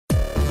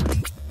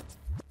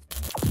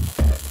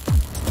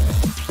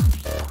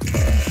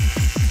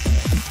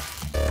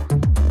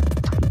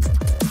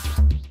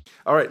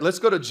All right, let's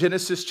go to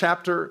Genesis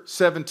chapter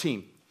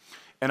 17.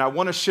 And I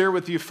want to share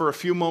with you for a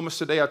few moments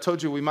today. I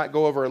told you we might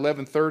go over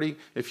 11:30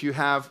 if you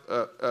have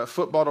a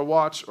football to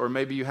watch or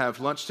maybe you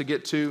have lunch to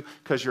get to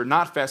because you're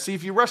not fast. See,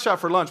 if you rush out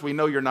for lunch, we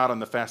know you're not on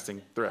the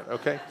fasting thread,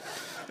 okay?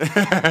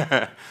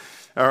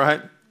 All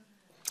right?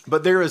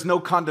 But there is no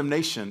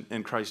condemnation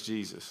in Christ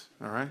Jesus,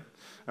 all right?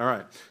 All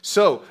right,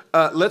 so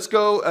let's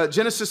go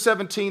Genesis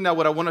 17. Now,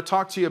 what I want to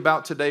talk to you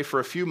about today for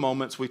a few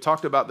moments, we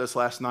talked about this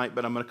last night,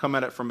 but I'm going to come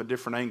at it from a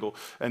different angle,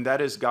 and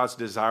that is God's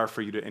desire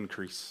for you to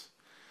increase.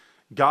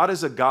 God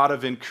is a God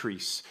of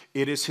increase.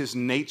 It is his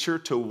nature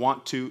to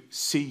want to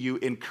see you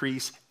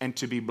increase and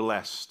to be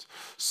blessed.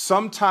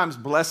 Sometimes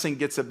blessing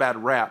gets a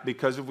bad rap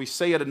because if we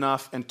say it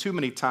enough and too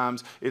many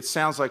times, it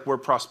sounds like we're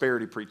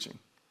prosperity preaching.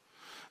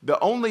 The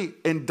only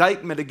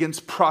indictment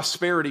against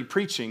prosperity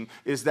preaching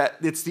is that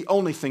it's the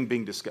only thing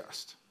being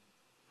discussed.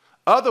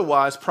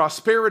 Otherwise,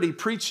 prosperity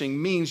preaching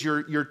means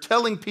you're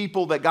telling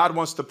people that God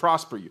wants to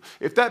prosper you.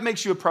 If that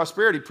makes you a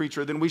prosperity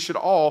preacher, then we should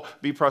all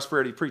be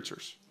prosperity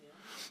preachers.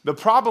 The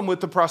problem with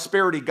the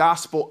prosperity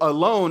gospel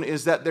alone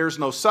is that there's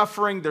no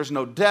suffering, there's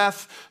no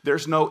death,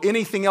 there's no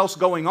anything else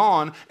going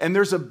on, and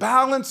there's a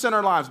balance in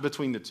our lives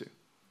between the two.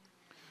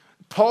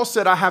 Paul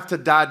said, I have to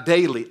die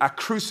daily. I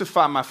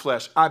crucify my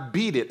flesh. I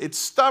beat it. It's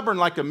stubborn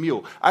like a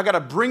mule. I got to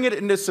bring it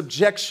into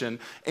subjection.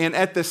 And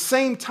at the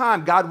same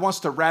time, God wants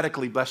to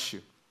radically bless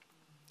you.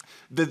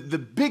 The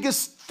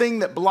biggest thing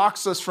that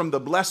blocks us from the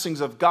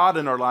blessings of God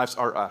in our lives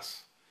are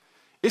us.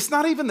 It's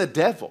not even the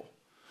devil.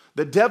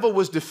 The devil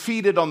was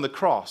defeated on the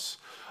cross.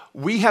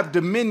 We have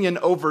dominion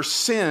over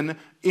sin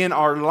in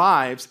our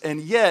lives,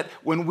 and yet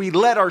when we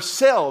let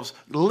ourselves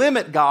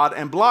limit God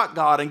and block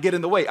God and get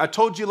in the way. I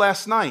told you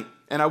last night,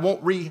 and I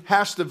won't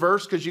rehash the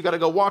verse because you got to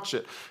go watch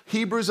it.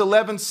 Hebrews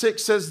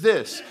 11:6 says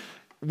this,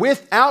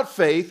 without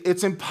faith,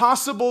 it's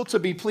impossible to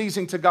be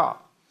pleasing to God.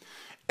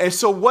 And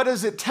so what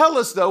does it tell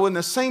us, though, in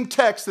the same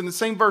text, in the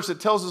same verse, it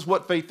tells us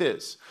what faith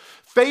is.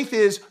 Faith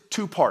is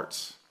two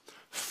parts.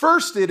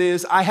 First, it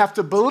is, I have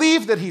to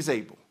believe that he's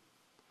able.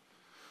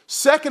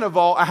 Second of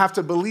all, I have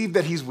to believe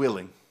that he's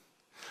willing.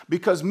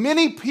 Because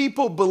many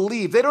people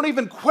believe, they don't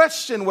even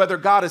question whether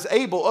God is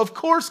able. Of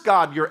course,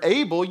 God, you're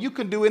able. You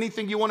can do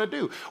anything you want to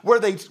do. Where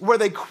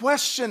they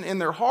question in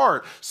their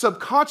heart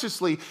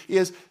subconsciously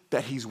is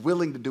that he's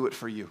willing to do it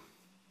for you.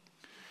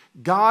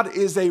 God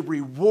is a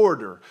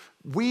rewarder.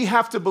 We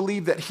have to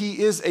believe that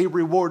he is a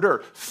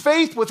rewarder.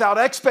 Faith without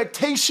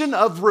expectation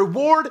of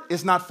reward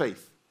is not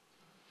faith.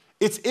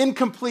 It's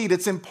incomplete.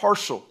 It's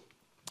impartial.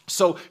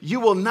 So you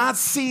will not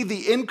see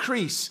the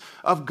increase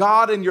of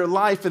God in your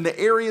life in the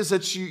areas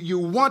that you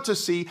want to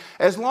see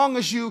as long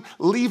as you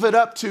leave it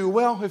up to,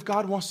 well, if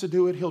God wants to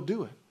do it, he'll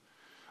do it.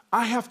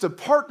 I have to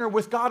partner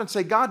with God and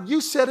say, God,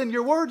 you said in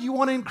your word you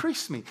want to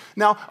increase me.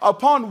 Now,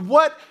 upon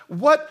what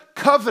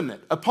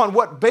covenant, upon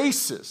what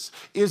basis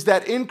is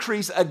that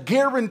increase a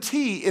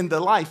guarantee in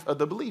the life of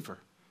the believer?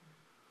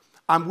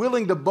 I'm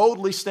willing to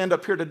boldly stand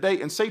up here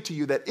today and say to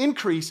you that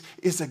increase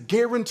is a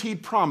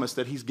guaranteed promise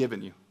that he's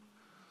given you.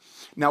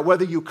 Now,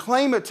 whether you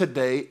claim it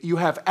today, you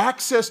have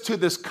access to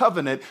this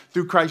covenant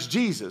through Christ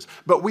Jesus,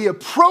 but we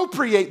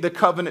appropriate the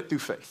covenant through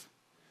faith,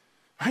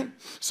 right?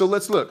 So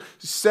let's look.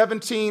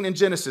 17 in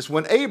Genesis.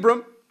 When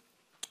Abram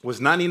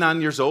was 99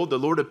 years old, the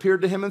Lord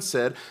appeared to him and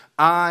said,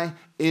 I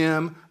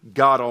am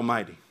God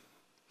Almighty.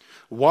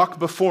 Walk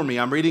before me,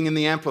 I'm reading in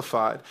the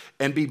Amplified,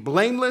 and be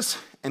blameless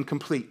and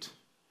complete.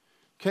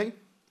 Okay?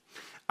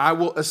 I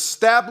will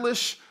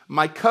establish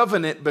my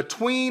covenant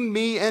between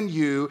me and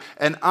you,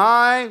 and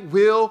I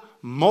will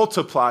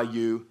multiply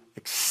you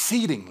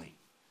exceedingly.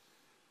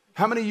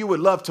 How many of you would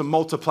love to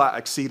multiply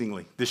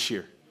exceedingly this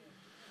year?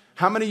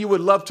 How many of you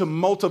would love to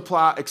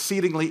multiply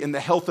exceedingly in the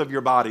health of your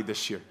body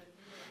this year?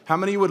 How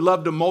many of you would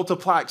love to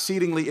multiply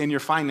exceedingly in your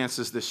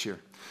finances this year?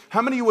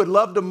 How many of you would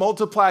love to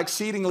multiply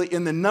exceedingly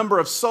in the number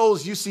of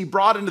souls you see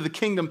brought into the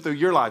kingdom through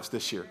your lives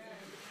this year?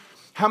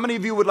 How many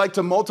of you would like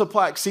to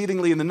multiply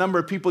exceedingly in the number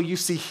of people you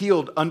see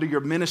healed under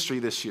your ministry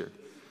this year?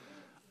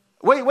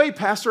 Wait,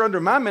 Pastor, under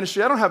my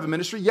ministry, I don't have a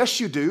ministry. Yes,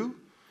 you do.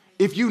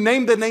 If you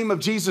name the name of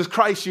Jesus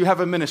Christ, you have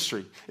a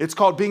ministry. It's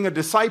called being a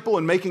disciple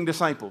and making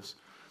disciples.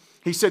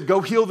 He said,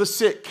 go heal the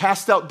sick,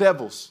 cast out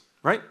devils,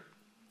 right?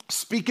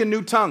 Speak in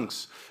new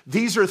tongues.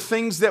 These are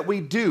things that we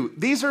do.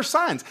 These are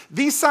signs.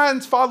 These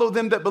signs follow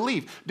them that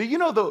believe. Do you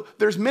know, though,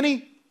 there's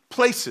many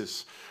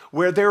places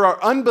where there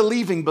are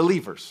unbelieving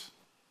believers.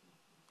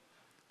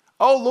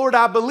 Oh, Lord,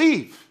 I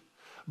believe.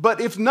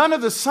 But if none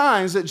of the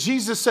signs that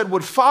Jesus said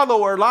would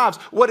follow our lives,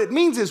 what it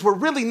means is we're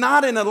really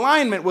not in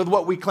alignment with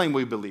what we claim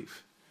we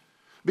believe.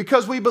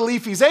 Because we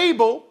believe he's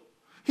able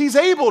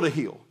to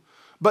heal.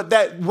 But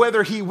that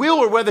whether he will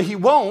or whether he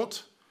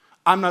won't,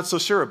 I'm not so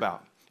sure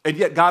about. And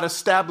yet God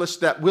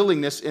established that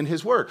willingness in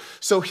his word.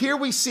 So here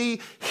we see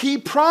he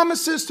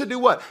promises to do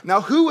what? Now,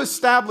 who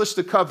established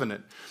the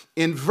covenant?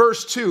 In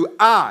verse 2,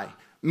 I,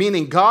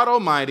 meaning God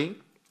Almighty,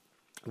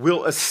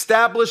 will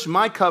establish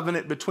my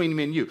covenant between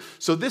me and you.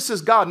 So this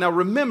is God. Now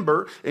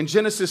remember, in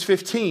Genesis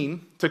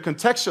 15, to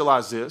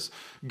contextualize this,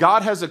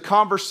 God has a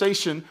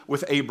conversation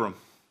with Abram.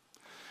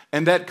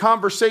 And that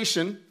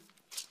conversation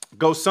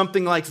goes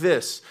something like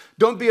this.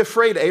 Don't be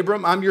afraid,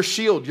 Abram. I'm your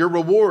shield. Your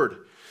reward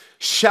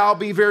shall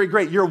be very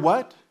great. Your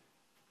what?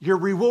 Your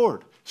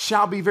reward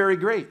shall be very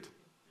great.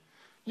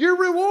 Your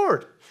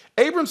reward.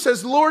 Abram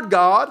says, Lord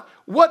God,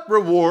 what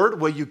reward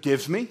will you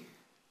give me?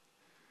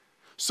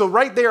 So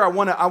right there, I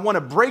want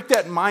to break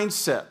that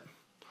mindset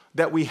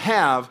that we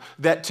have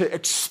that to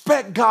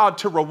expect God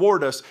to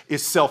reward us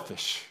is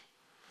selfish.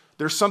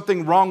 There's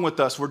something wrong with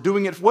us. We're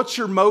doing it. What's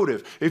your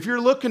motive? If you're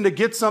looking to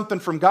get something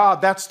from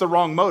God, that's the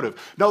wrong motive.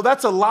 No,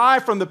 that's a lie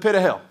from the pit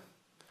of hell.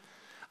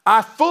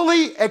 I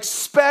fully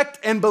expect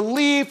and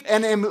believe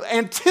and am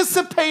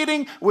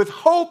anticipating with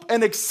hope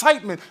and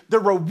excitement the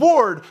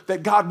reward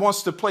that God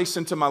wants to place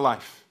into my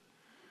life.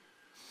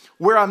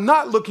 Where I'm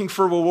not looking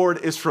for reward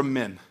is from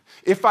men.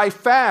 If I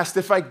fast,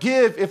 if I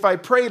give, if I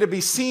pray to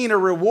be seen or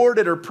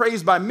rewarded or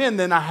praised by men,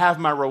 then I have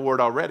my reward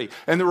already.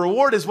 And the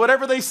reward is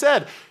whatever they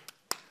said.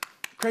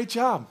 Great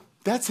job.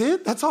 That's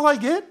it? That's all I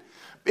get?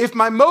 If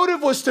my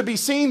motive was to be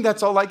seen,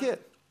 that's all I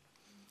get.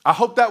 I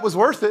hope that was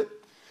worth it.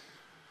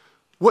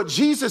 What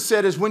Jesus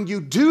said is when you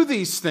do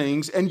these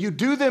things and you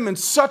do them in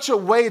such a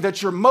way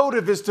that your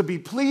motive is to be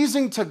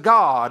pleasing to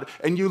God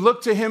and you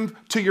look to Him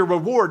to your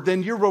reward,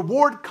 then your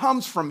reward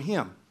comes from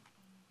Him.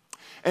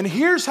 And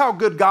here's how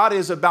good God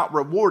is about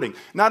rewarding.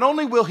 Not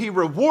only will He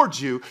reward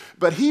you,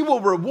 but He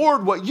will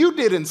reward what you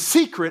did in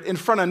secret in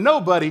front of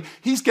nobody.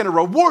 He's going to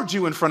reward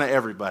you in front of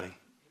everybody.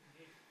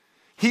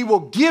 He will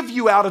give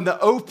you out in the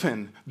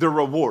open the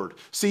reward.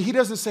 See, He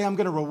doesn't say, I'm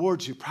going to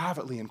reward you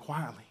privately and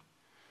quietly.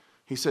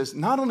 He says,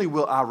 not only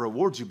will I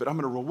reward you, but I'm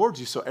going to reward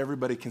you so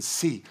everybody can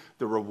see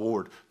the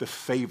reward, the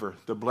favor,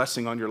 the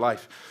blessing on your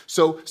life.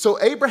 So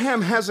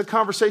Abraham has a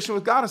conversation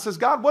with God and says,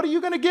 God, what are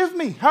you going to give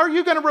me? How are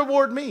you going to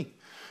reward me?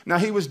 Now,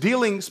 he was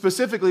dealing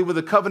specifically with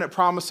the covenant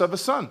promise of a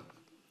son.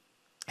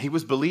 He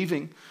was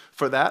believing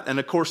for that. And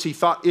of course, he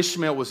thought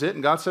Ishmael was it.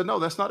 And God said, no,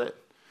 that's not it.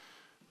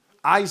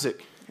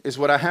 Isaac is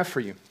what I have for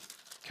you.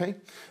 Okay.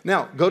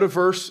 Now, go to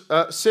verse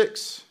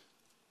 6.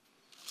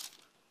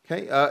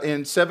 Okay,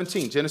 in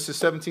 17, Genesis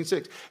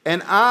 17:6.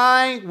 And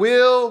I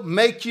will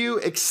make you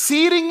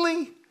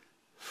exceedingly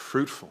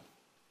fruitful.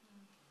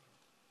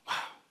 Wow.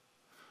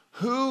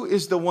 Who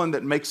is the one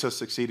that makes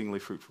us exceedingly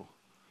fruitful?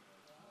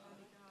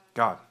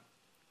 God.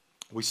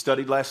 We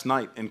studied last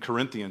night in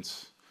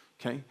Corinthians.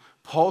 Okay,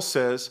 Paul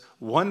says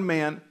one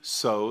man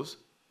sows,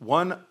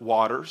 one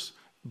waters,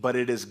 but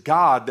it is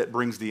God that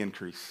brings the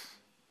increase.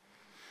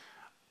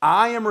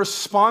 I am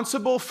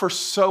responsible for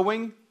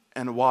sowing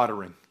and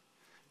watering.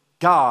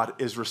 God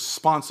is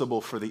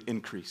responsible for the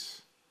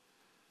increase.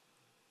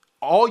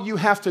 All you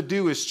have to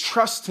do is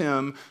trust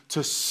Him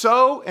to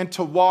sow and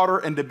to water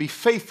and to be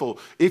faithful.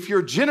 If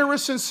you're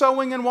generous in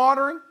sowing and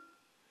watering,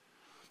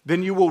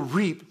 then you will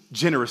reap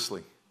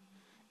generously.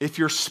 If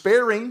you're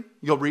sparing,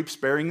 you'll reap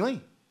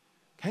sparingly.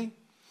 Okay?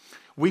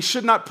 We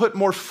should not put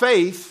more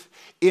faith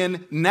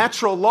in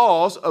natural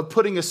laws of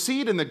putting a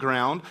seed in the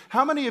ground.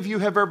 How many of you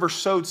have ever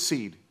sowed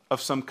seed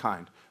of some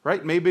kind?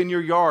 Right? Maybe in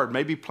your yard,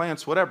 maybe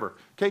plants, whatever.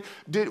 Okay?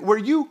 Were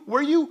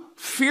you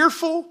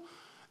fearful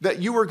that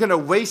you were going to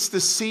waste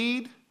the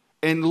seed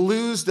and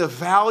lose the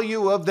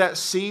value of that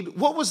seed?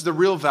 What was the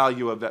real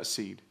value of that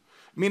seed?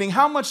 Meaning,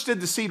 how much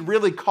did the seed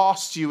really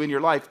cost you in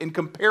your life in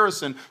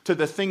comparison to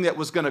the thing that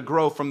was going to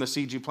grow from the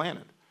seed you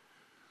planted?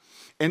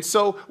 And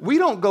so we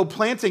don't go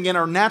planting in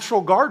our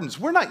natural gardens.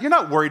 You're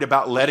not worried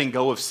about letting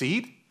go of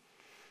seed.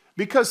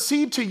 Because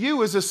seed to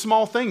you is a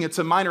small thing. It's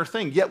a minor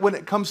thing. Yet when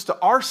it comes to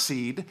our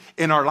seed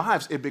in our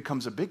lives, it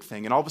becomes a big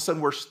thing. And all of a sudden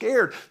we're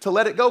scared to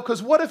let it go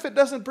because what if it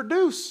doesn't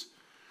produce?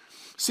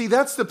 See,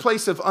 that's the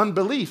place of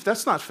unbelief.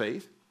 That's not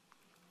faith.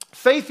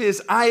 Faith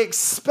is I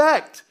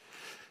expect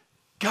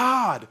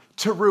God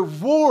to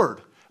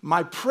reward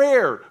my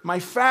prayer, my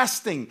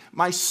fasting,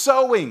 my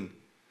sowing,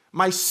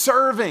 my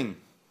serving.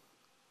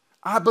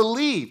 I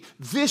believe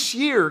this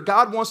year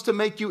God wants to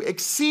make you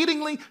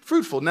exceedingly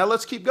fruitful. Now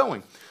let's keep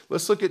going.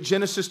 Let's look at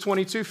Genesis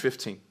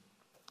 22:15.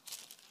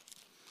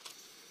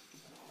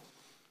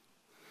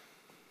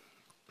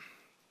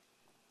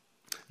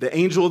 The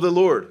angel of the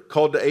Lord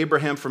called to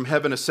Abraham from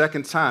heaven a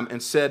second time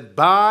and said,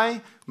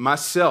 by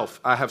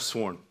myself I have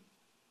sworn.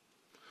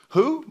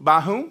 Who?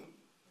 By whom?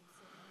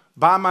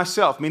 By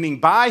myself, meaning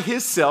by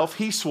himself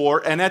he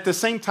swore, and at the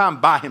same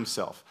time by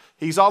himself.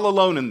 He's all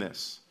alone in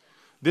this.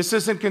 This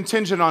isn't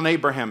contingent on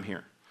Abraham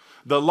here.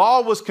 The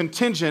law was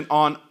contingent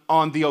on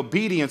the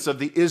obedience of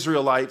the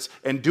Israelites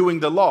and doing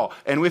the law.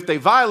 And if they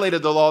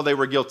violated the law, they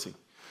were guilty.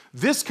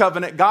 This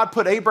covenant, God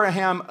put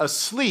Abraham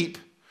asleep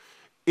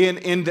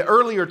in the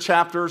earlier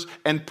chapters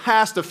and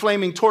passed a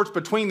flaming torch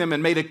between them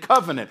and made a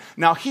covenant.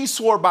 Now he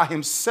swore by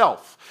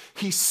himself.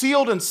 He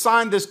sealed and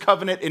signed this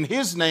covenant in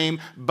his name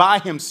by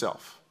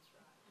himself.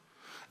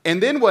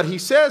 And then what he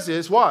says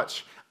is,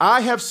 watch,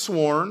 I have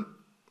sworn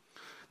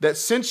that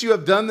since you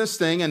have done this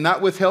thing and not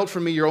withheld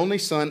from me your only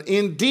son,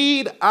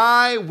 indeed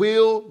I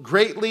will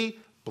greatly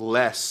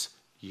bless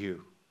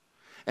you.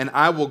 And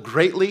I will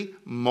greatly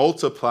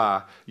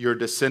multiply your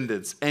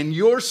descendants, and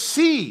your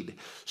seed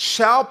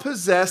shall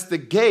possess the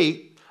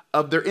gate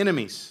of their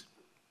enemies.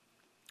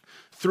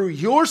 Through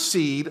your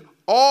seed,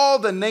 all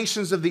the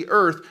nations of the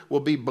earth will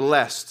be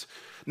blessed.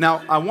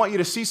 Now, I want you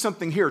to see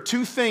something here.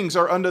 Two things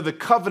are under the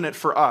covenant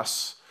for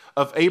us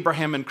of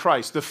Abraham and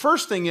Christ. The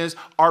first thing is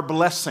our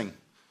blessing.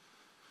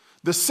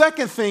 The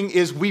second thing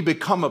is we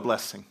become a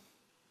blessing.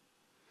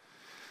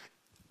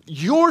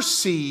 Your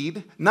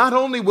seed not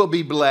only will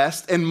be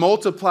blessed and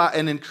multiply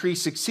and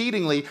increase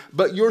exceedingly,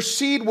 but your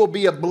seed will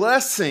be a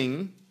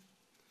blessing.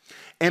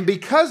 And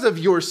because of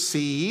your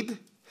seed,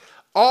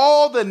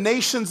 all the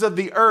nations of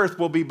the earth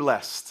will be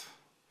blessed.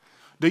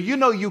 Do you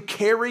know you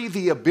carry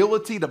the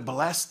ability to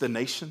bless the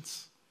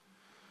nations?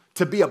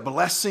 To be a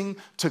blessing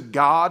to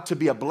God, to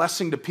be a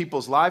blessing to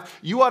people's life?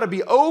 You ought to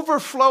be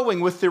overflowing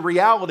with the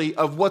reality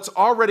of what's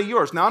already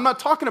yours. Now, I'm not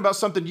talking about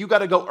something you got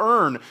to go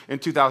earn in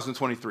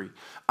 2023.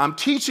 I'm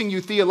teaching you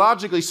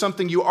theologically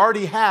something you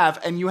already have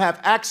and you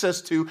have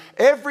access to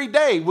every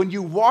day when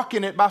you walk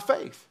in it by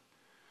faith.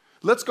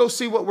 Let's go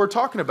see what we're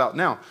talking about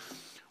now.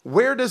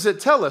 Where does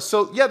it tell us?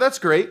 So, yeah, that's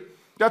great.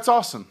 That's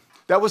awesome.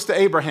 That was to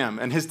Abraham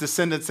and his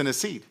descendants and his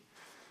seed.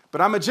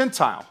 But I'm a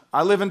Gentile.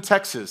 I live in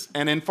Texas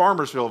and in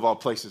Farmersville, of all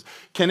places.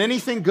 Can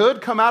anything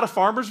good come out of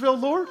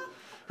Farmersville, Lord?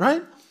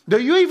 Right?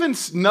 Do you even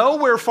know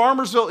where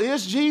Farmersville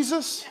is,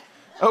 Jesus?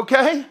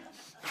 Okay?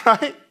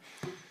 Right?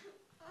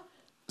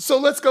 So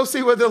let's go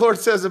see what the Lord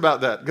says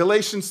about that.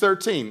 Galatians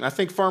 13. I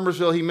think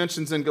Farmersville he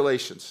mentions in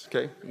Galatians.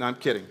 Okay? No, I'm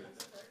kidding.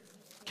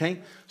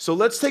 Okay? So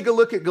let's take a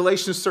look at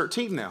Galatians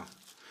 13 now.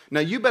 Now,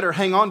 you better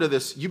hang on to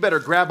this. You better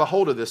grab a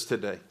hold of this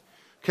today.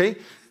 Okay?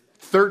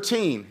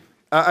 13.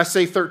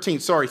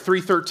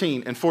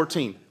 3:13 and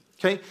 14.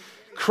 Okay?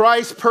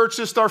 Christ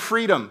purchased our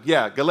freedom.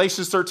 Yeah,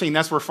 Galatians 13.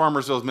 That's where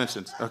Farmersville is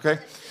mentioned. Okay?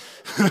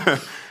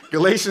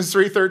 Galatians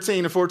 3:13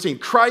 and 14.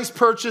 Christ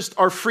purchased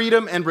our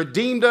freedom and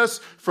redeemed us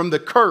from the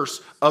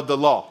curse of the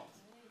law.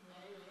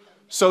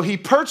 So he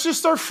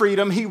purchased our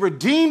freedom. He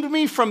redeemed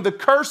me from the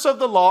curse of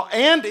the law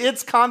and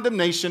its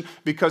condemnation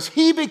because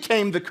he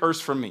became the curse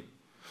for me.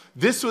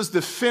 This was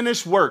the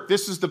finished work.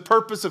 This is the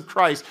purpose of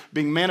Christ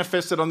being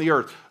manifested on the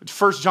earth.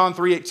 1 John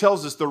 3:8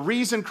 tells us the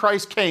reason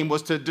Christ came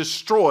was to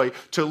destroy,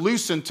 to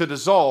loosen, to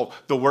dissolve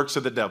the works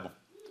of the devil.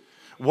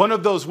 One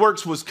of those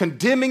works was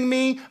condemning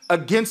me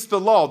against the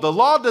law. The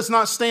law does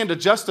not stand to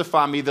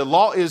justify me. The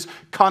law is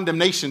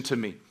condemnation to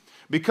me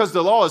because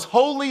the law is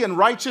holy and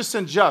righteous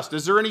and just.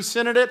 Is there any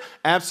sin in it?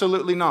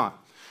 Absolutely not.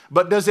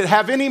 But does it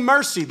have any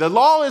mercy? The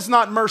law is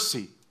not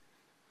mercy.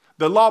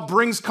 The law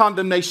brings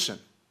condemnation.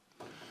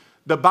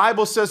 The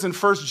Bible says in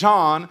 1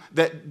 John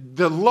that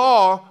the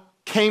law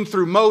came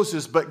through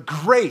Moses, but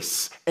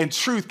grace and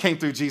truth came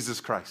through Jesus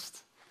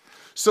Christ.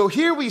 So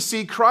here we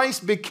see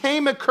Christ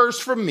became a curse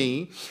for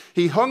me.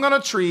 He hung on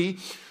a tree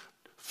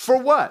for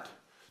what?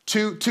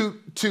 To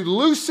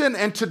loosen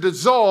and to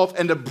dissolve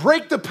and to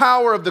break the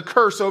power of the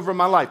curse over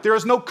my life. There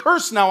is no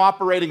curse now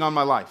operating on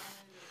my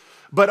life,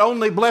 but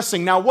only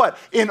blessing. Now what?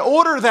 In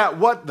order that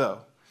what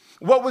though?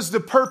 What was the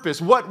purpose?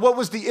 What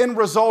was the end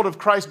result of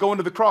Christ going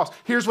to the cross?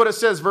 Here's what it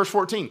says, verse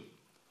 14.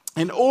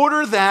 In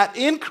order that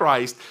in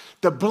Christ,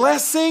 the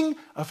blessing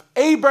of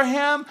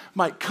Abraham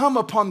might come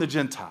upon the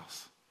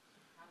Gentiles.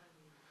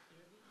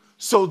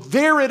 So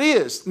there it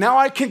is. Now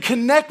I can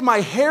connect my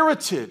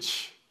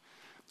heritage.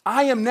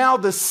 I am now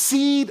the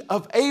seed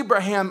of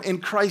Abraham in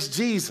Christ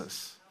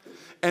Jesus.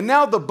 And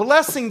now the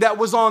blessing that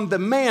was on the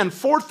man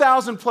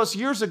 4,000 plus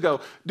years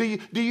ago, do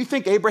you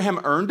think Abraham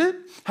earned it?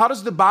 How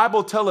does the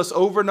Bible tell us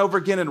over and over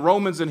again in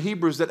Romans and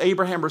Hebrews that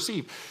Abraham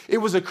received? It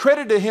was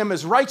accredited to him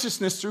as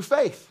righteousness through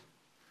faith.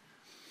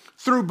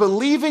 Through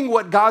believing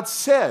what God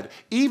said.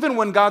 Even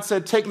when God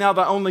said, take now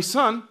thy only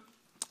son,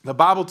 the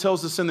Bible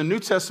tells us in the New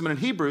Testament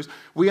in Hebrews,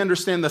 we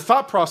understand the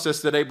thought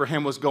process that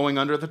Abraham was going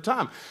under at the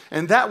time.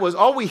 And that was,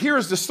 all we hear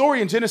is the story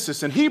in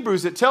Genesis. In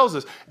Hebrews, it tells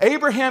us,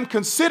 Abraham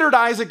considered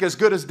Isaac as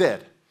good as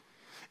dead.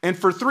 And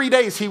for 3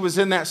 days, he was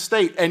in that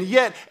state. And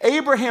yet,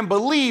 Abraham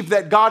believed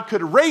that God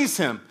could raise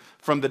him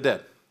from the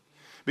dead.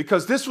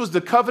 Because this was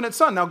the covenant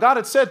son. Now, God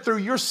had said through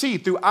your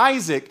seed, through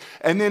Isaac,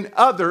 and then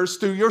others,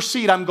 through your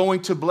seed, I'm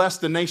going to bless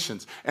the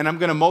nations. And I'm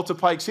going to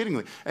multiply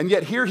exceedingly. And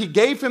yet here he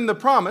gave him the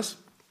promise.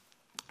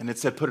 And it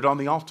said, put it on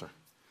the altar.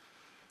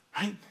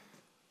 Right?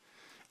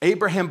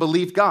 Abraham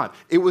believed God.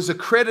 It was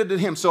accredited to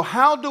him. So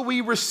how do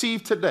we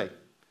receive today?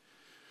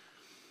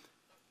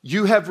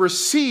 You have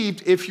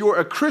received, if you're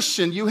a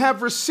Christian, you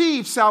have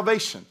received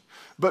salvation.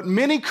 But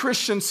many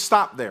Christians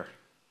stop there.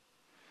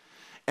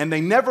 And they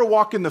never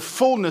walk in the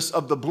fullness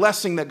of the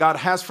blessing that God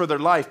has for their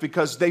life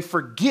because they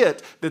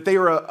forget that they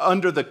are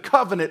under the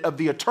covenant of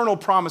the eternal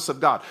promise of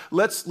God.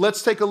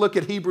 Let's take a look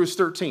at Hebrews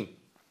 13.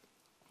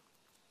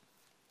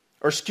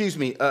 Or excuse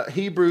me,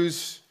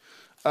 Hebrews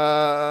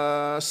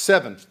 6.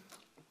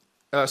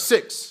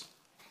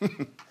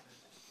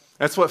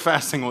 That's what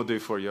fasting will do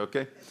for you,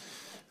 okay?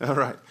 All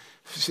right.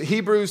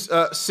 Hebrews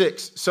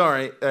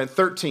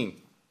 13.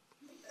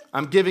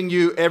 I'm giving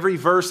you every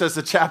verse as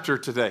a chapter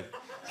today.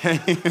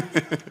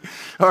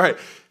 All right.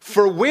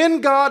 For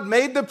when God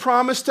made the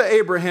promise to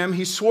Abraham,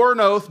 he swore an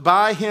oath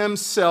by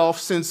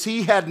himself since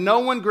he had no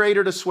one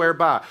greater to swear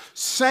by,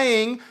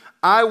 saying,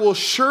 I will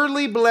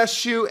surely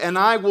bless you, and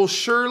I will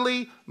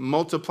surely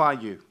multiply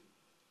you.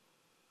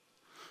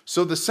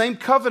 So the same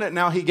covenant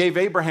now he gave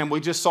Abraham, we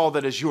just saw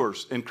that as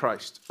yours in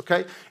Christ,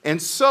 okay?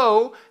 And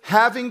so,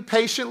 having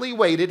patiently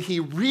waited, he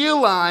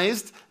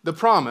realized the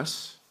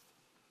promise.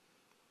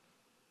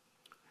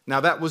 Now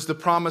that was the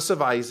promise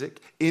of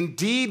Isaac.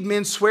 Indeed,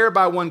 men swear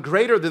by one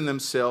greater than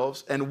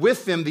themselves, and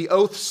with them the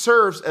oath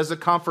serves as a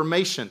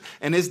confirmation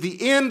and is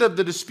the end of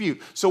the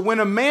dispute. So when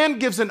a man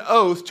gives an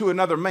oath to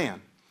another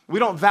man, we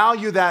don't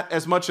value that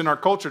as much in our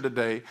culture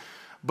today,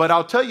 but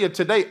I'll tell you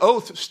today,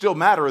 oaths still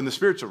matter in the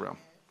spiritual realm.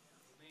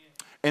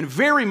 And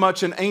very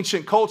much in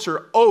ancient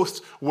culture,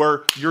 oaths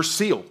were your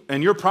seal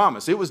and your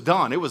promise. It was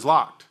done. It was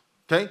locked.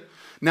 Okay?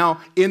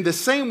 Now, in the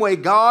same way,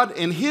 God,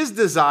 in his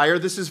desire,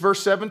 this is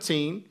verse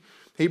 17,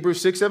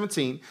 Hebrews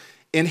 6:17,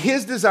 in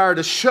his desire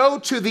to show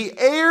to the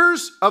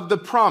heirs of the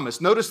promise,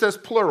 notice that's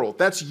plural,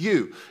 that's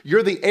you.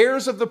 You're the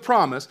heirs of the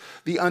promise,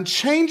 the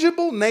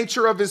unchangeable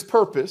nature of his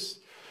purpose,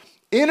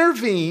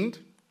 intervened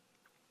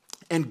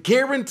and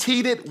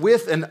guaranteed it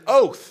with an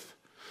oath.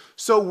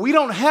 So we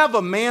don't have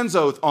a man's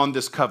oath on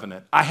this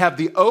covenant. I have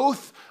the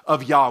oath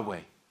of Yahweh,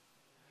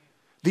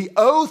 the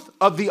oath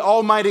of the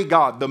Almighty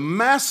God, the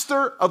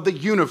master of the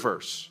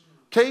universe.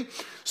 Okay?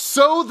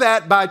 So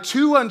that by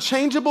two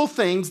unchangeable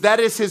things,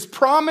 that is his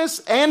promise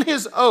and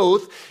his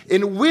oath,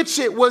 in which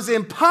it was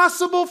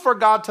impossible for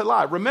God to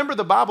lie. Remember,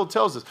 the Bible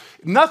tells us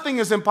nothing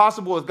is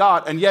impossible with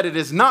God, and yet it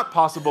is not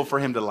possible for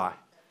him to lie.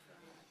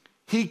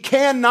 He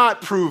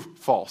cannot prove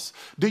false.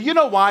 Do you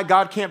know why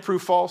God can't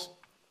prove false?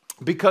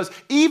 Because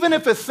even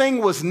if a thing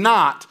was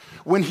not,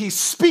 when he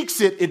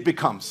speaks it, it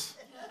becomes.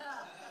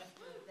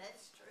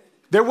 That's true.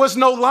 There was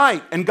no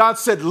light, and God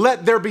said,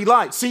 let there be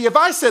light. See, if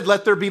I said,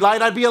 let there be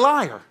light, I'd be a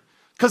liar,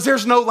 because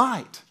there's no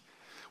light.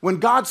 When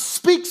God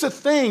speaks a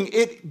thing,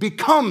 it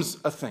becomes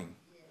a thing.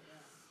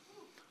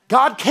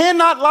 God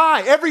cannot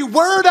lie. Every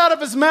word out of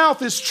his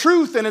mouth is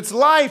truth, and it's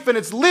life, and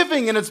it's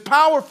living, and it's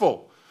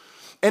powerful.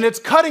 And it's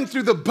cutting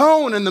through the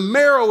bone and the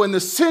marrow and the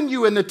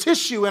sinew and the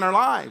tissue in our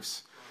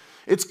lives.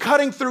 It's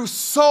cutting through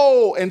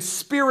soul and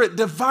spirit,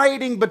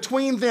 dividing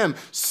between them,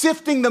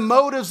 sifting the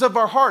motives of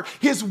our heart.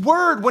 His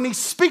word, when he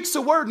speaks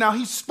a word, now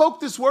he spoke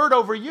this word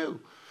over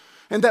you.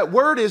 And that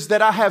word is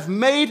that I have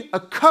made a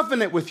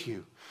covenant with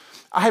you.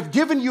 I have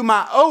given you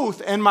my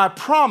oath and my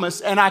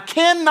promise, and I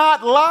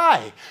cannot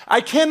lie.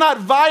 I cannot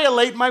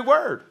violate my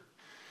word.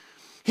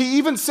 He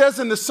even says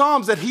in the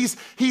Psalms that he's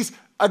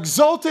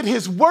exalted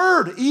his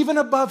word even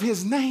above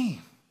his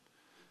name.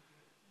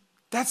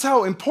 That's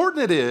how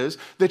important it is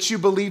that you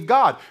believe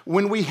God.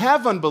 When we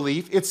have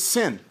unbelief, it's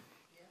sin.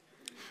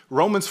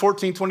 Romans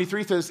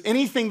 14:23 says,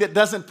 anything that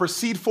doesn't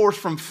proceed forth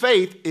from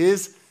faith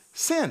is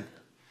sin.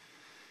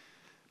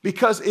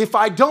 Because if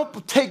I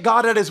don't take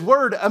God at his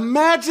word,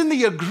 imagine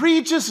the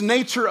egregious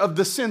nature of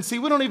the sin. See,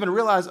 we don't even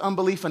realize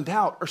unbelief and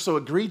doubt are so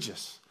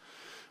egregious.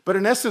 But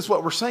in essence,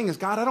 what we're saying is,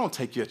 God, I don't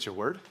take you at your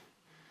word.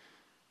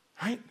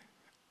 Right?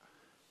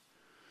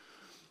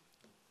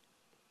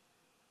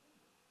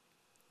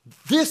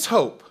 This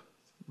hope,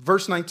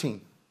 verse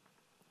 19,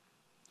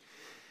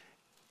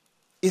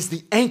 is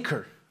the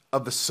anchor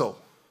of the soul.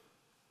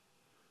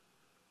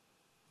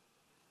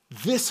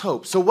 This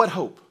hope. So what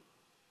hope?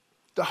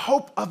 The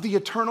hope of the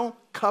eternal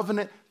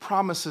covenant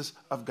promises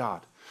of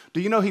God.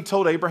 Do you know he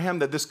told Abraham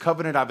that this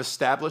covenant I've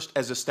established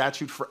as a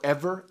statute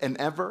forever and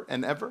ever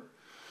and ever?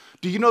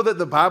 Do you know that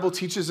the Bible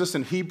teaches us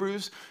in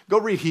Hebrews? Go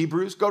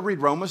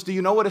read Romans. Do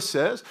you know what it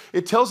says?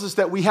 It tells us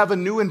that we have a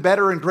new and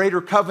better and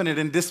greater covenant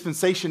and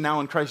dispensation now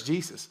in Christ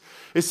Jesus.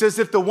 It says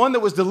if the one that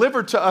was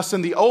delivered to us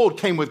in the old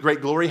came with great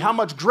glory, how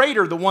much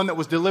greater the one that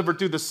was delivered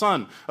through the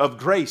Son of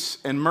grace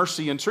and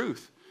mercy and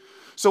truth.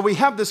 So we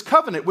have this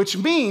covenant, which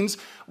means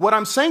what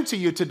I'm saying to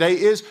you today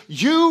is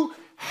you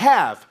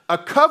have a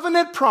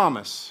covenant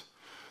promise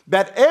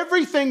that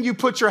everything you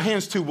put your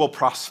hands to will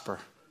prosper.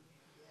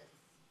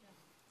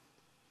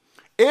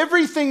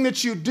 Everything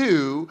that you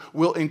do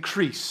will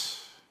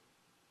increase.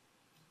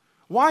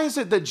 Why is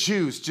it that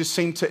Jews just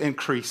seem to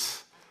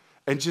increase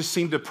and just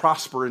seem to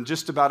prosper in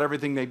just about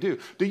everything they do?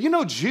 Do you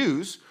know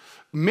Jews,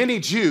 many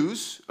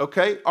Jews,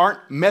 okay, aren't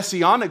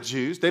Messianic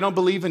Jews. They don't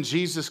believe in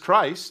Jesus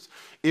Christ.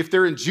 If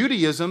they're in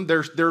Judaism,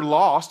 they're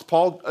lost.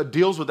 Paul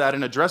deals with that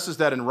and addresses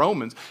that in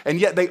Romans. And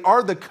yet they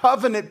are the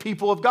covenant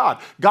people of God.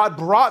 God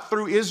brought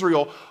through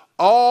Israel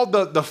all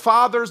the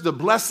fathers, the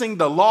blessing,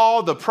 the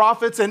law, the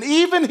prophets, and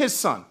even his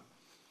son.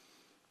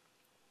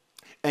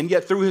 And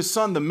yet through his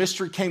son, the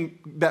mystery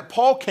that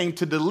Paul came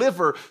to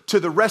deliver to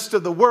the rest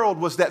of the world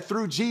was that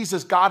through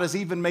Jesus, God has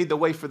even made the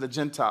way for the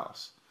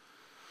Gentiles.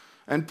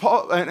 And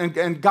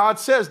God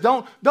says,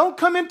 don't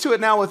come into it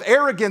now with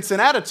arrogance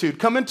and attitude.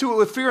 Come into it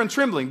with fear and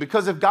trembling,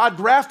 because if God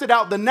grafted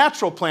out the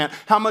natural plant,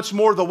 how much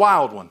more the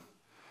wild one?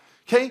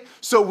 Okay,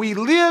 so we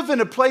live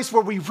in a place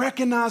where we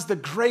recognize the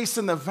grace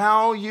and the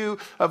value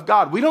of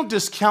God. We don't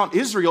discount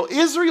Israel.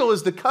 Israel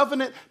is the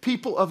covenant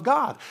people of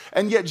God.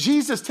 And yet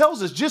Jesus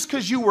tells us just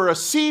because you were a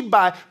seed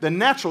by the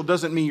natural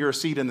doesn't mean you're a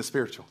seed in the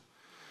spiritual.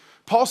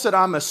 Paul said,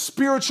 I'm a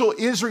spiritual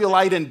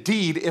Israelite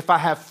indeed if I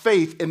have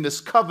faith in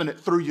this covenant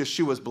through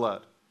Yeshua's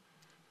blood.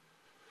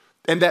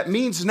 And that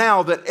means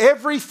now that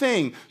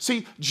everything,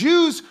 see,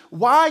 Jews,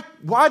 why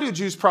do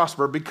Jews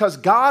prosper? Because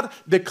God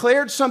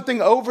declared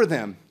something over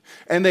them.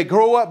 And they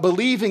grow up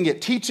believing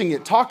it, teaching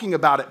it, talking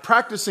about it,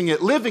 practicing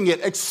it, living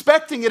it,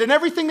 expecting it in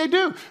everything they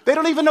do. They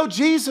don't even know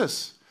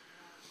Jesus.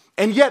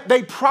 And yet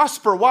they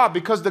prosper. Why?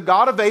 Because the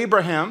God of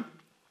Abraham,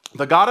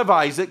 the God of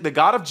Isaac, the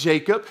God of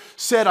Jacob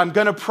said, I'm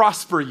going to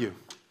prosper you.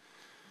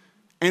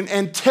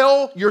 And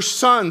tell your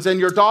sons and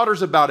your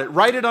daughters about it.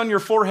 Write it on your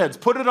foreheads.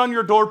 Put it on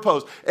your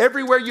doorpost.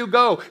 Everywhere you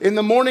go, in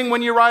the morning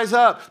when you rise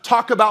up,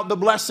 talk about the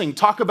blessing.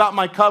 Talk about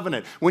my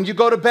covenant. When you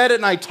go to bed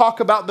at night, talk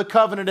about the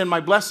covenant and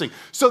my blessing.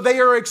 So they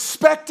are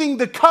expecting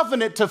the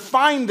covenant to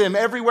find them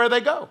everywhere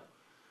they go.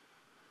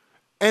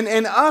 And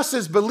us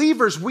as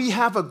believers, we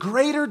have a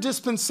greater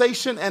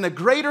dispensation and a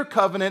greater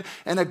covenant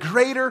and a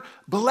greater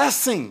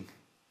blessing.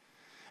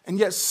 And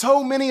yet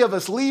so many of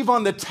us leave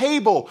on the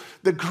table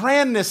the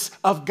grandness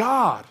of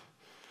God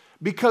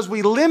because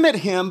we limit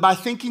him by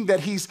thinking that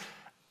he's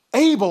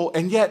able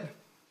and yet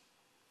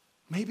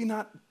maybe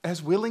not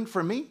as willing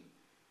for me.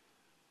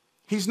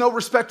 He's no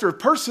respecter of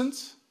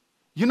persons.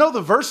 You know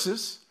the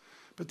verses,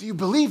 but do you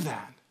believe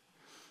that?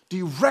 Do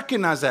you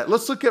recognize that?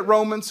 Let's look at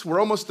Romans.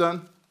 We're almost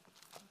done.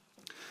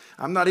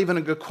 I'm not even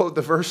going to quote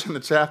the verse in the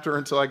chapter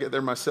until I get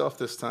there myself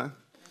this time.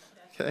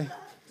 Okay?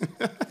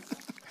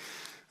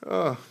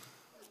 Oh.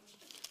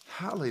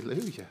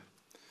 Hallelujah.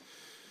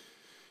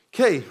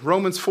 Okay,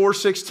 Romans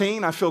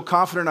 4:16. I feel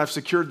confident I've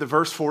secured the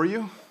verse for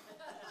you.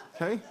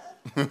 Okay?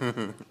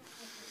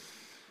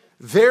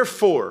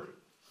 Therefore,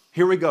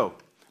 here we go.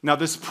 Now,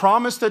 this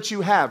promise that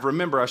you have,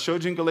 remember, I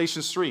showed you in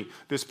Galatians 3.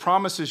 This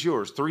promise is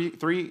yours.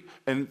 3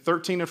 and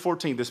 13 and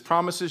 14. This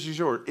promise is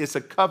yours. It's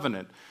a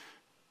covenant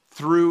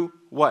through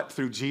what?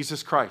 Through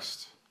Jesus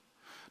Christ.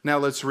 Now,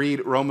 let's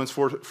read Romans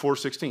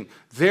 4:16.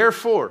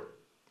 Therefore,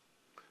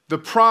 the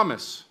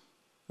promise,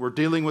 we're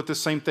dealing with the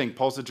same thing.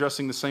 Paul's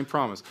addressing the same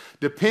promise.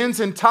 Depends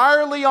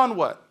entirely on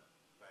what?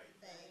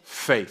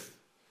 Faith.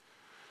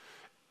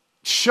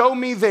 Show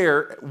me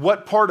there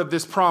what part of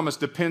this promise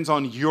depends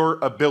on your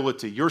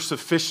ability, your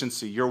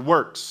sufficiency, your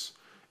works,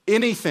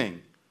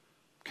 anything.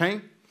 Okay?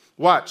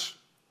 Watch.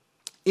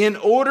 In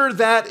order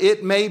that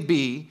it may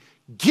be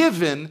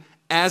given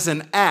as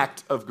an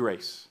act of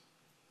grace.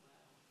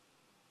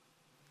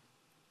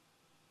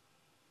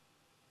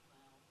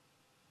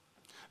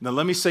 Now,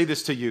 let me say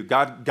this to you.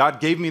 God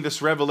gave me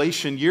this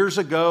revelation years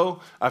ago.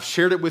 I've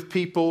shared it with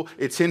people.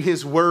 It's in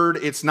his word.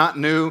 It's not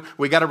new.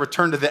 We got to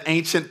return to the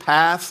ancient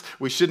paths.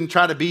 We shouldn't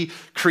try to be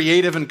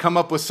creative and come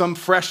up with some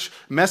fresh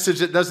message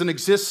that doesn't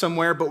exist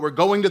somewhere, but we're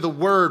going to the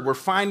word. We're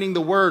finding the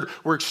word.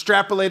 We're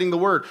extrapolating the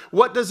word.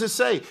 What does it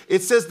say?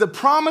 It says the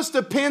promise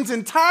depends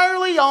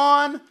entirely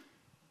on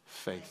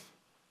faith.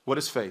 What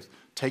is faith?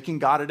 Taking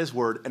God at his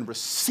word and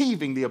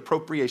receiving the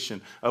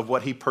appropriation of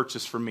what he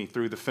purchased for me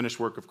through the finished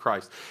work of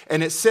Christ.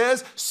 And it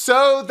says,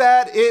 so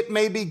that it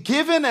may be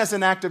given as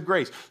an act of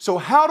grace. So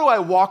how do I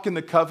walk in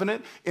the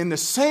covenant? In the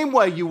same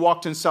way you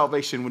walked in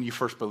salvation when you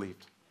first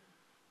believed.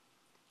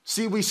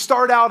 See, we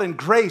start out in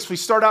grace. We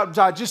start out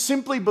by just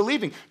simply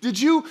believing. Did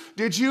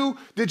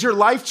your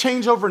life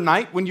change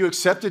overnight when you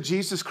accepted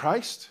Jesus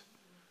Christ?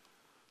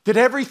 Did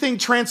everything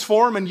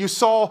transform and you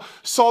saw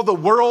the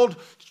world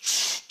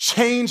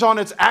change on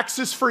its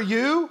axis for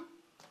you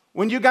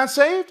when you got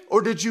saved?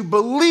 Or did you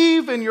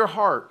believe in your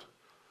heart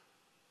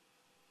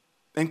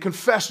and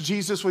confess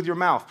Jesus with your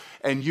mouth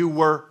and you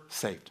were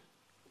saved?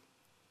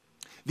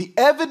 The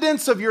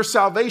evidence of your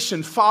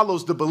salvation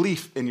follows the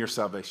belief in your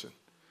salvation.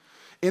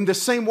 In the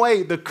same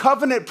way, the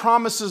covenant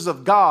promises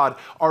of God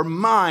are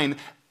mine,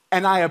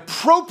 and I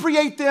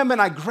appropriate them and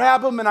I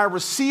grab them and I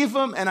receive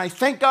them and I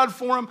thank God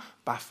for them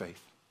by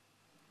faith.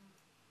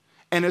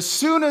 And as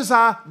soon as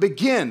I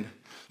begin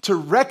to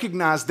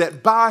recognize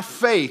that by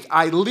faith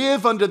I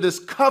live under this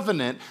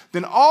covenant,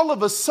 then all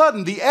of a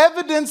sudden the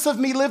evidence of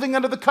me living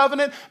under the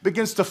covenant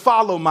begins to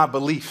follow my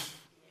belief.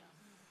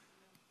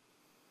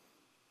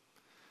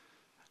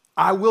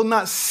 I will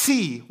not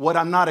see what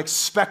I'm not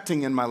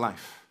expecting in my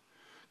life.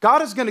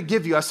 God is going to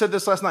give you, I said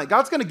this last night,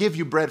 God's going to give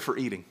you bread for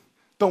eating.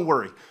 Don't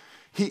worry.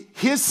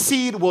 His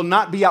seed will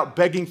not be out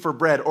begging for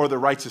bread or the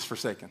righteous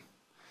forsaken.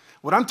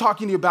 What I'm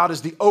talking to you about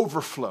is the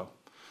overflow.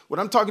 What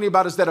I'm talking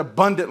about is that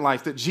abundant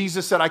life that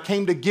Jesus said, I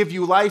came to give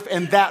you life,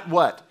 and that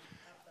what?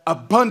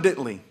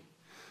 Abundantly.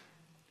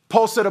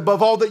 Paul said,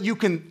 above all that you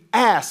can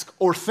ask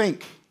or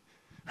think,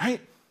 right?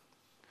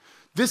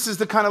 This is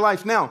the kind of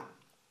life. Now,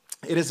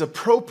 it is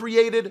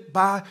appropriated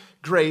by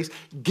grace,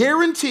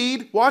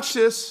 guaranteed, watch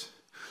this,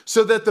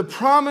 so that the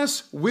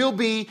promise will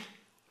be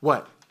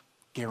what?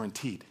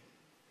 Guaranteed.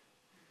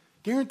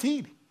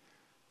 Guaranteed.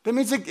 That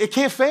means it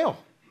can't fail.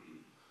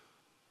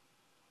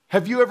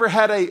 Have you ever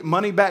had a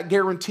money-back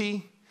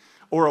guarantee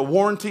or a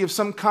warranty of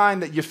some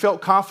kind that you felt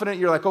confident?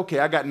 You're like, okay,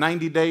 I got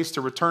 90 days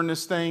to return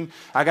this thing.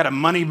 I got a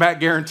money-back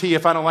guarantee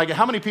if I don't like it.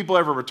 How many people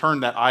ever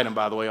returned that item,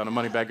 by the way, on a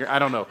money-back guarantee? I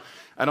don't know.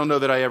 I don't know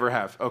that I ever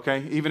have,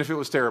 okay? Even if it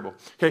was terrible.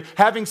 Okay,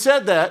 having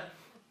said that,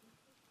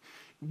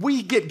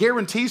 we get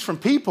guarantees from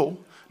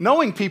people,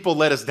 knowing people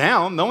let us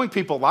down, knowing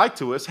people lie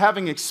to us,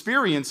 having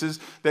experiences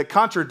that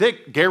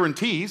contradict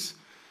guarantees,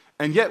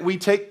 and yet we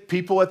take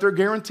people at their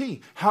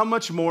guarantee. How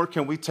much more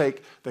can we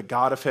take the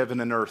God of heaven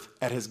and earth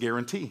at his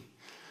guarantee?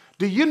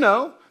 Do you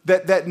know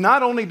that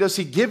not only does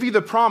he give you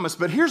the promise,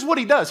 but here's what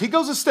he does. He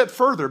goes a step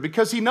further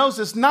because he knows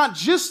it's not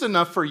just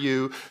enough for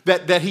you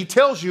that he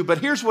tells you, but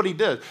here's what he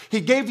did.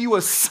 He gave you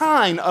a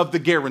sign of the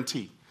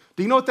guarantee.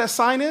 Do you know what that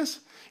sign is?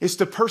 It's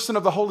the person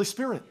of the Holy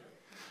Spirit.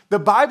 The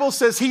Bible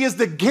says he is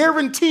the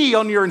guarantee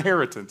on your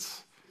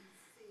inheritance.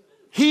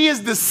 He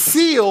is the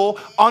seal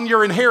on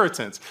your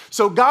inheritance.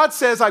 So God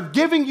says, I'm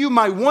giving you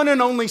my one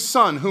and only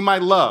son whom I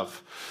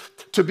love,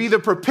 to be the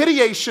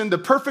propitiation, the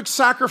perfect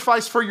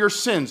sacrifice for your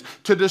sins,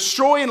 to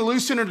destroy and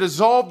loosen and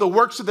dissolve the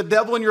works of the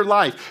devil in your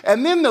life.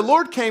 And then the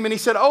Lord came and he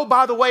said, oh,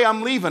 by the way,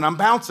 I'm leaving. I'm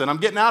bouncing. I'm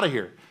getting out of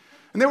here.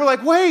 And they were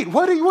like, wait,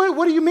 what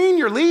do you mean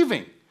you're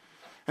leaving?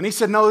 And he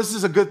said, no, this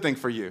is a good thing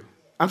for you.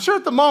 I'm sure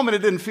at the moment it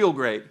didn't feel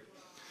great.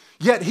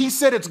 Yet he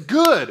said it's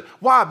good.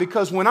 Why?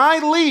 Because when I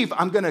leave,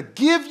 I'm going to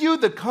give you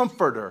the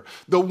comforter,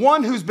 the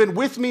one who's been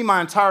with me my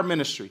entire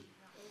ministry.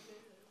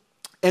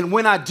 And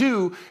when I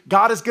do,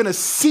 God is going to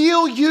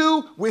seal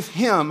you with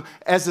him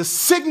as a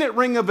signet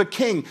ring of a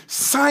king,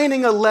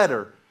 signing a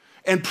letter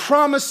and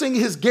promising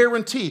his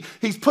guarantee.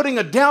 He's putting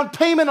a down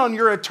payment on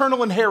your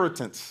eternal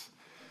inheritance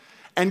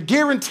and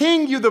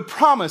guaranteeing you the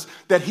promise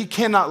that he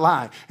cannot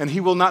lie and he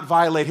will not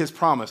violate his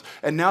promise.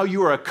 And now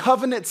you are a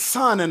covenant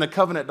son and a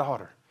covenant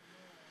daughter.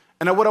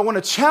 And what I want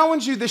to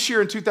challenge you this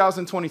year in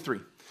 2023,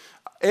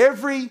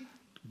 every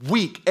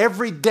week,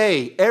 every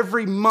day,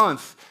 every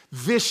month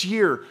this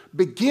year,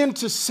 begin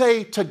to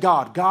say to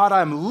God, God,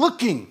 I'm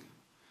looking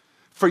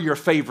for your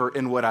favor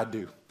in what I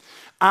do.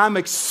 I'm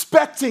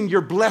expecting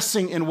your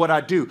blessing in what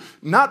I do,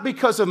 not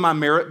because of my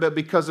merit, but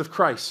because of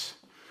Christ.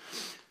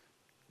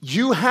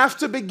 You have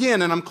to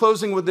begin, and I'm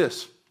closing with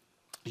this.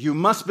 You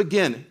must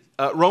begin,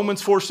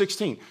 Romans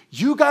 4:16.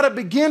 You got to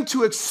begin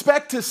to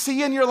expect to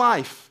see in your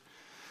life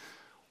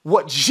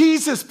what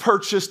Jesus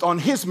purchased on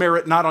his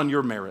merit, not on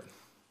your merit.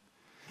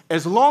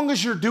 As long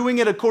as you're doing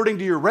it according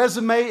to your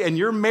resume and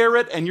your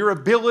merit and your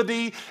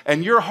ability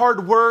and your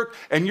hard work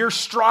and you're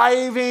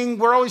striving,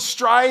 we're always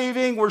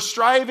striving, we're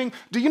striving.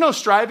 Do you know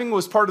striving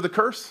was part of the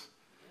curse?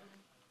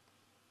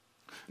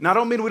 Now, I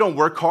don't mean we don't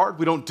work hard,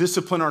 we don't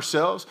discipline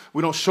ourselves,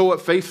 we don't show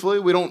up faithfully,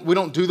 we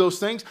don't do those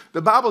things.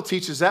 The Bible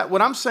teaches that.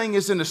 What I'm saying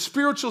is in a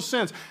spiritual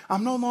sense,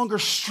 I'm no longer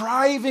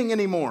striving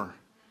anymore.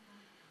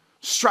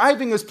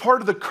 Striving is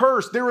part of the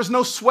curse. There is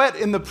no sweat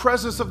in the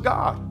presence of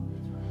God.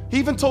 He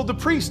even told the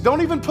priest,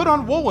 don't even put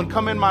on wool and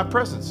come in my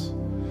presence.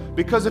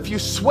 Because if you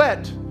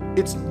sweat,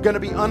 it's going to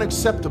be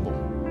unacceptable.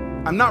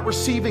 I'm not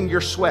receiving your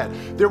sweat.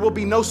 There will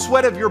be no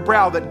sweat of your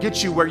brow that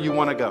gets you where you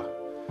want to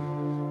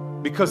go.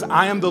 Because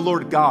I am the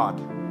Lord God,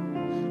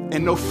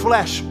 and no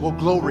flesh will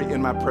glory in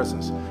my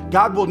presence.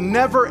 God will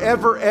never,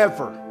 ever,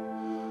 ever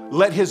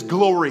let his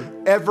glory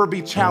ever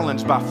be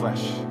challenged by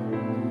flesh.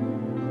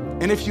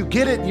 And if you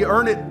get it, you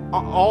earn it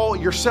all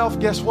yourself,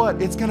 guess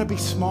what? It's going to be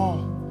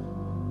small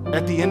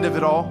at the end of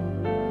it all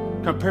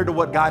compared to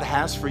what God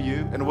has for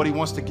you and what he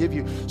wants to give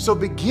you. So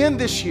begin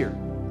this year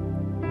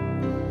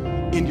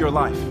in your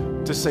life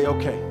to say,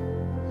 okay,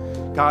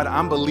 God,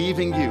 I'm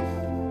believing you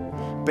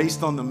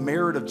based on the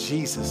merit of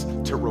Jesus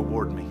to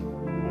reward me.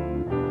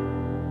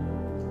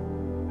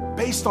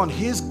 Based on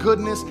his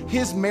goodness,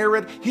 his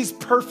merit, his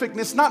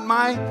perfectness, not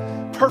my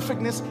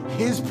perfectness,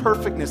 his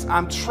perfectness.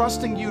 I'm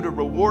trusting you to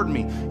reward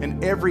me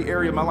in every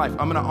area of my life.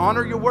 I'm going to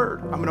honor your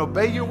word. I'm going to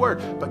obey your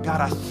word. But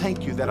God, I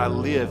thank you that I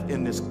live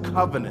in this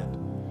covenant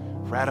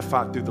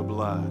ratified through the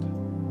blood.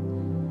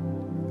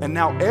 And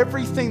now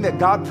everything that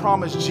God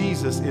promised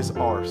Jesus is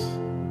ours.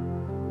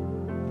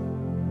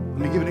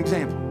 Let me give an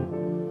example.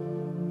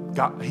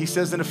 God, he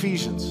says in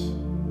Ephesians,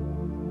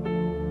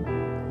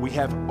 we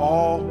have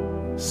all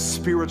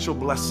spiritual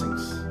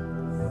blessings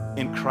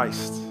in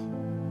Christ.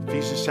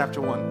 Ephesians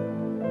chapter 1.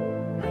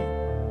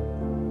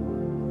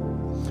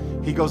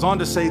 He goes on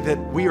to say that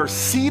we are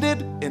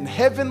seated in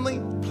heavenly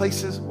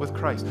places with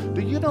Christ.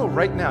 Do you know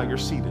right now you're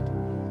seated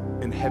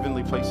in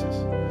heavenly places?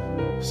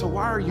 So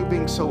why are you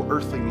being so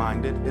earthly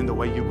minded in the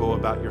way you go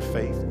about your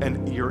faith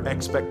and your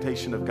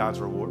expectation of God's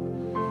reward?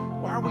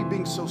 Why are we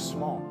being so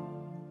small?